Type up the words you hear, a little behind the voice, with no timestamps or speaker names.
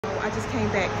just came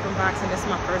back from boxing. This is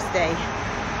my first day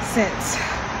since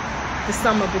the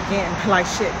summer began. Like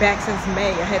shit, back since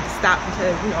May. I had to stop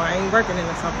because, you know, I ain't working in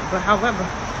the summer. But however,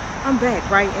 I'm back,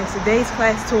 right? And today's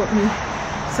class taught me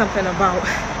something about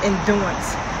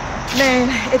endurance.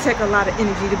 Man, it takes a lot of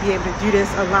energy to be able to do this.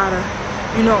 A lot of,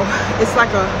 you know, it's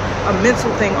like a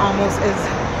mental thing almost as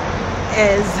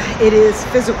it is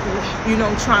physical, you know,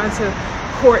 trying to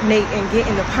coordinate and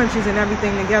getting the punches and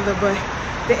everything together. But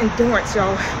the endurance,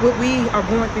 y'all, what we are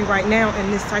going through right now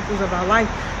in this cycles of our life,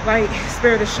 right?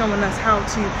 Spirit is showing us how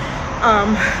to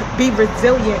be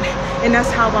resilient, and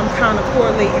that's how I'm kind of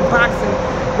correlating boxing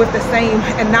with the same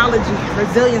analogy: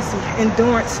 resiliency,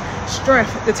 endurance,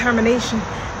 strength, determination,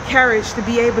 courage to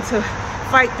be able to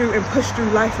fight through and push through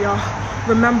life, y'all.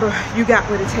 Remember, you got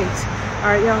what it takes.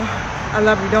 All right, y'all, I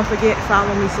love you. Don't forget,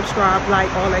 follow me, subscribe,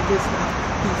 like, all that good stuff.